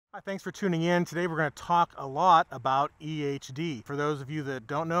Hi, thanks for tuning in. Today we're going to talk a lot about EHD. For those of you that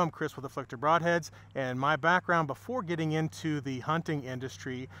don't know, I'm Chris with Afflicted Broadheads, and my background before getting into the hunting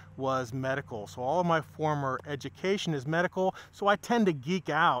industry was medical. So all of my former education is medical, so I tend to geek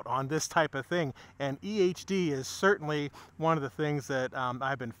out on this type of thing, and EHD is certainly one of the things that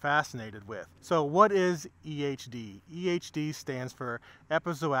I've been fascinated with. So what is EHD? EHD stands for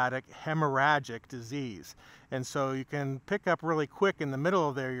Epizootic Hemorrhagic Disease. And so you can pick up really quick in the middle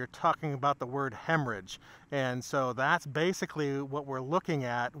of there, you're talking about the word hemorrhage. And so that's basically what we're looking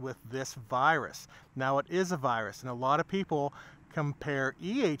at with this virus. Now it is a virus, and a lot of people compare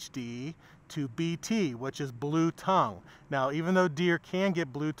EHD to BT, which is blue tongue. Now, even though deer can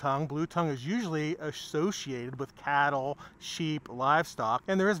get blue tongue is usually associated with cattle, sheep, livestock,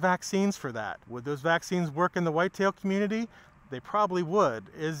 and there is vaccines for that. Would those vaccines work in the whitetail community? They probably would.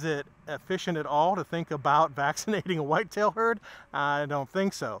 Is it efficient at all to think about vaccinating a whitetail herd? I don't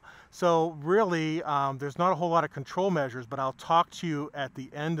think so. So really, there's not a whole lot of control measures, but I'll talk to you at the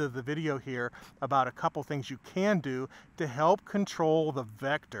end of the video here about a couple things you can do to help control the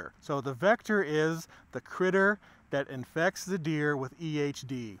vector. So the vector is the critter that infects the deer with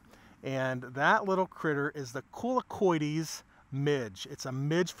EHD. And that little critter is the Culicoides midge. It's a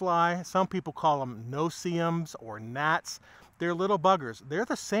midge fly. Some people call them no-see-ums or gnats. They're little buggers. They're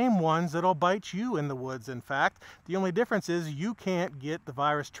the same ones that'll bite you in the woods, in fact. The only difference is you can't get the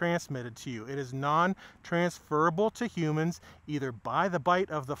virus transmitted to you. It is non-transferable to humans either by the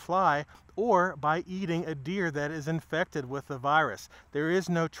bite of the fly or by eating a deer that is infected with the virus. There is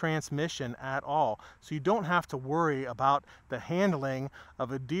no transmission at all. So you don't have to worry about the handling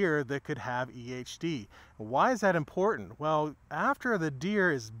of a deer that could have EHD. Why is that important? Well, after the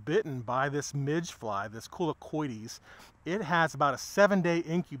deer is bitten by this midge fly, this Culicoides, it has about a 7-day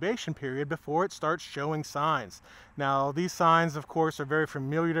incubation period before it starts showing signs. Now, these signs, of course, are very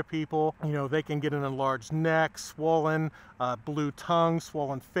familiar to people. You know, they can get an enlarged neck, swollen, blue tongue,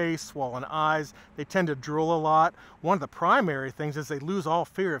 swollen face, swollen eyes. They tend to drool a lot. One of the primary things is they lose all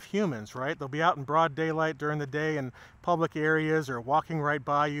fear of humans, right? They'll be out in broad daylight during the day in public areas or walking right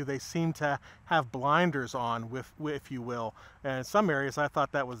by you. They seem to have blinders on, if you will. And in some areas, I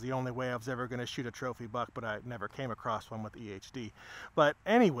thought that was the only way I was ever going to shoot a trophy buck, but I never came across one with EHD. But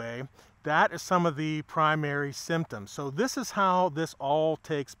anyway, that is some of the primary symptoms. So this is how this all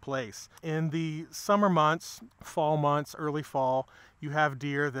takes place. In the summer months, fall months, early fall, you have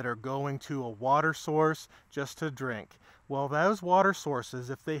deer that are going to a water source just to drink. Well, those water sources,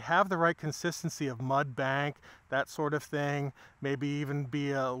 if they have the right consistency of mud bank, that sort of thing, maybe even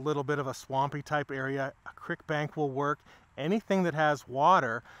be a little bit of a swampy type area, a creek bank will work. Anything that has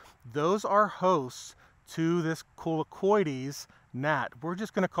water, those are hosts to this Culicoides gnat. We're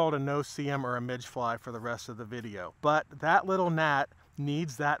just going to call it a no-see-um or a midge fly for the rest of the video. But that little gnat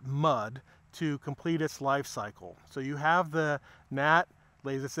needs that mud to complete its life cycle. So you have the gnat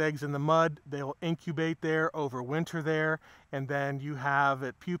lays its eggs in the mud, they'll incubate there, overwinter there, and then you have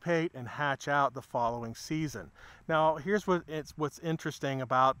it pupate and hatch out the following season. Now, here's what's interesting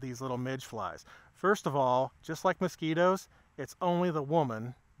about these little midge flies. First of all, just like mosquitoes, it's only the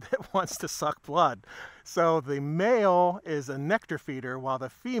woman that wants to suck blood. So the male is a nectar feeder while the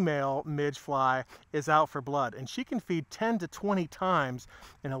female midge fly is out for blood, and she can feed 10 to 20 times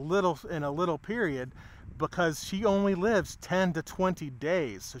in a little period because she only lives 10 to 20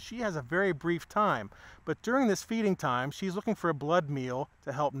 days. So she has a very brief time. But during this feeding time, she's looking for a blood meal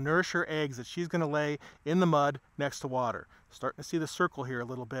to help nourish her eggs that she's going to lay in the mud next to water. Starting to see the circle here a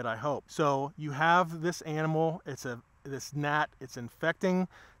little bit, I hope. So you have this animal, this gnat, it's infecting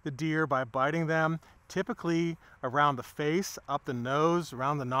the deer by biting them, typically around the face, up the nose,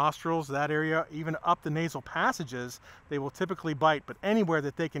 around the nostrils, that area, even up the nasal passages, they will typically bite, but anywhere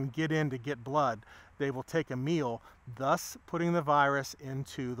that they can get in to get blood, they will take a meal, thus putting the virus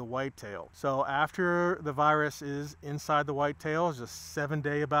into the whitetail. So after the virus is inside the whitetail, it's a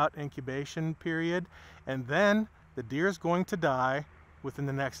 7-day about incubation period, and then the deer is going to die within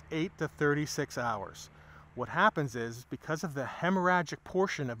the next 8 to 36 hours. What happens is, because of the hemorrhagic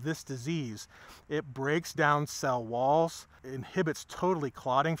portion of this disease, it breaks down cell walls, inhibits totally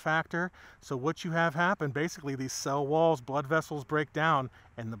clotting factor. So what you have happen, basically these cell walls, blood vessels break down,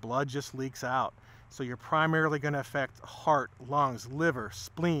 and the blood just leaks out. So you're primarily going to affect heart, lungs, liver,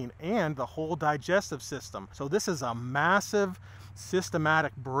 spleen, and the whole digestive system. So this is a massive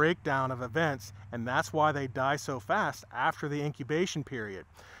systematic breakdown of events, and that's why they die so fast after the incubation period.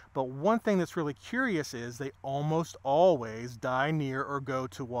 But one thing that's really curious is they almost always die near or go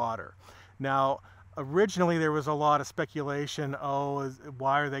to water. Now, originally there was a lot of speculation,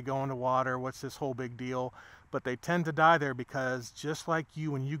 why are they going to water? What's this whole big deal? but they tend to die there because just like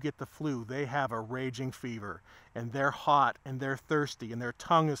you, when you get the flu, they have a raging fever and they're hot and they're thirsty and their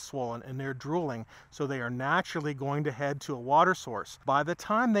tongue is swollen and they're drooling, so they are naturally going to head to a water source. By the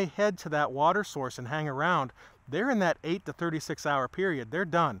time they head to that water source and hang around, they're in that 8 to 36 hour period. They're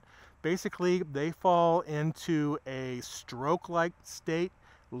done. Basically, they fall into a stroke-like state,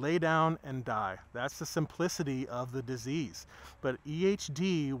 lay down and die. That's the simplicity of the disease. But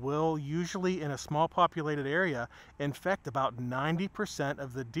EHD will usually, in a small populated area, infect about 90%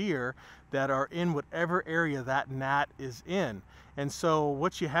 of the deer that are in whatever area that gnat is in. And so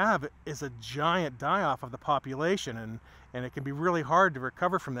what you have is a giant die-off of the population, and it can be really hard to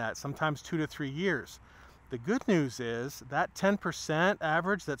recover from that, sometimes 2 to 3 years. The good news is that 10%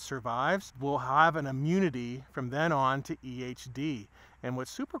 average that survives will have an immunity from then on to EHD. And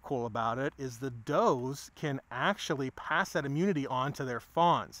what's super cool about it is the does can actually pass that immunity on to their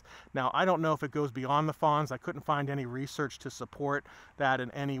fawns. Now, I don't know if it goes beyond the fawns. I couldn't find any research to support that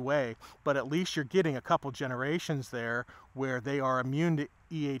in any way, but at least you're getting a couple generations there where they are immune to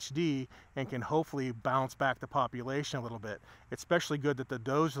EHD and can hopefully bounce back the population a little bit. It's especially good that the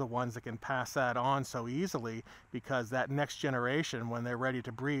does are the ones that can pass that on so easily, because that next generation, when they're ready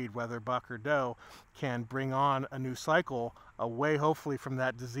to breed, whether buck or doe, can bring on a new cycle away hopefully from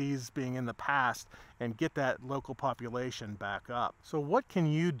that disease being in the past and get that local population back up. So what can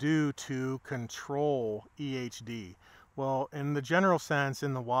you do to control EHD? Well, in the general sense,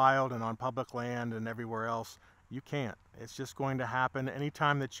 in the wild and on public land and everywhere else, you can't. It's just going to happen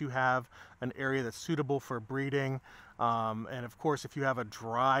anytime that you have an area that's suitable for breeding. And of course, if you have a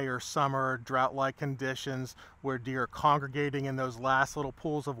drier summer, drought-like conditions where deer are congregating in those last little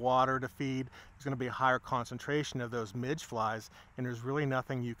pools of water to feed, there's going to be a higher concentration of those midge flies, and there's really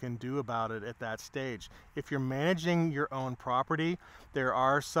nothing you can do about it at that stage. If you're managing your own property, there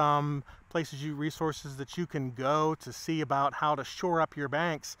are some places, resources that you can go to see about how to shore up your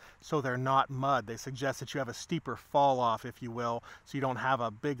banks so they're not mud. They suggest that you have a steeper fall off, if you will, so you don't have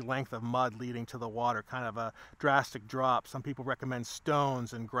a big length of mud leading to the water, kind of a drastic drop. Some people recommend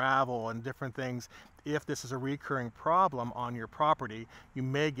stones and gravel and different things. If this is a recurring problem on your property, you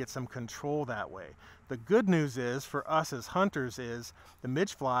may get some control that way. The good news is, for us as hunters, is the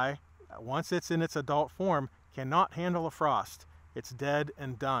midge fly, once it's in its adult form, cannot handle a frost. It's dead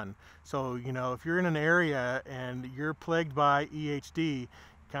and done. So, you know, if you're in an area and you're plagued by EHD,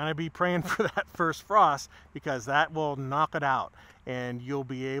 kind of be praying for that first frost, because that will knock it out and you'll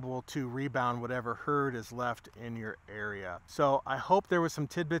be able to rebound whatever herd is left in your area. So I hope there was some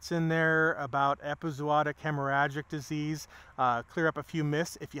tidbits in there about epizootic hemorrhagic disease, clear up a few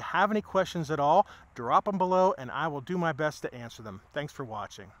myths. If you have any questions at all, drop them below and I will do my best to answer them. Thanks for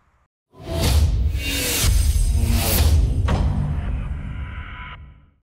watching.